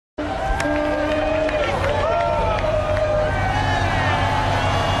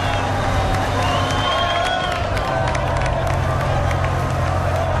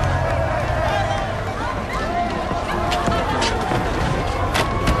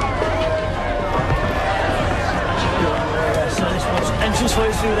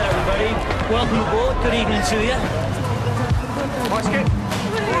Close through there, everybody. Welcome aboard. Good evening to you. Nice kid.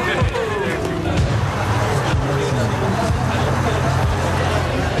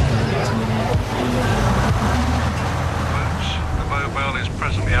 The Bowbelle is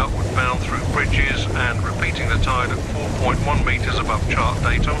presently outward bound through bridges and repeating the tide at 4.1 metres above chart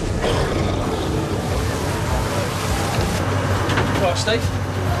datum. Right, Steve.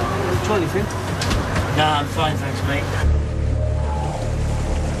 Try anything? No, I'm fine, thanks, mate.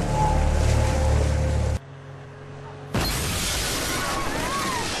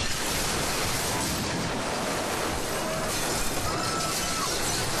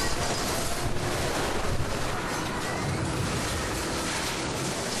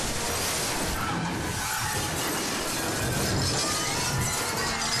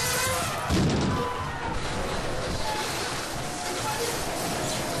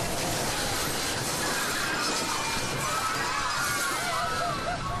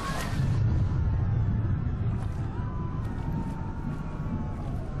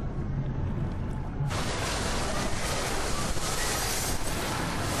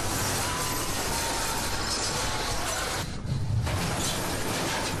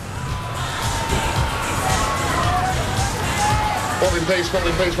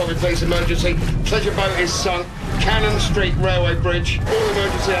 What we please, emergency. Pleasure boat is sunk. Cannon Street Railway Bridge. All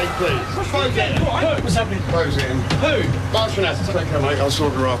emergency aid, please. Close it. What's happening? Close it in. Who? Marchioness, take care, mate. I'll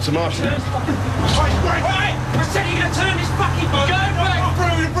sort her after. Marchioness. Wait! I said you're going to turn this fucking boat! Go back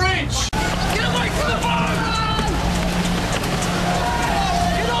through the bridge! Get away from the boat!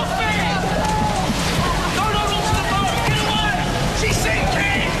 Get off me! Don't hold on to the boat! Get away! She's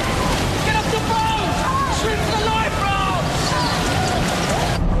sinking! Get off the boat! Swim to the life raft!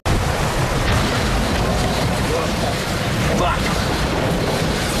 Back!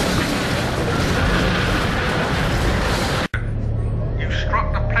 You struck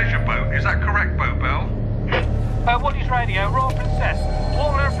the pleasure boat, is that correct, Bowbelle? Woodies Radio, Royal Princess.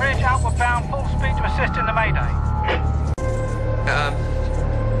 Waterloo Bridge, outward bound, full speed to assist in the mayday.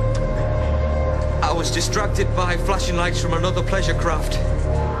 I was distracted by flashing lights from another pleasure craft.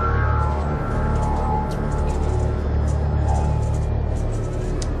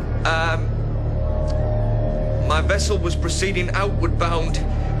 My vessel was proceeding outward bound,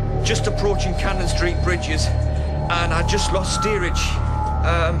 just approaching Cannon Street bridges, and I just lost steerage.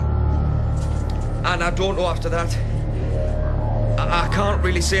 And I don't know after that. I can't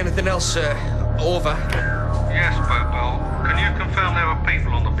really say anything else, sir. Over. Yes, Bowbelle. Can you confirm there were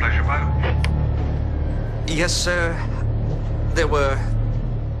people on the pleasure boat? Yes, sir. There were.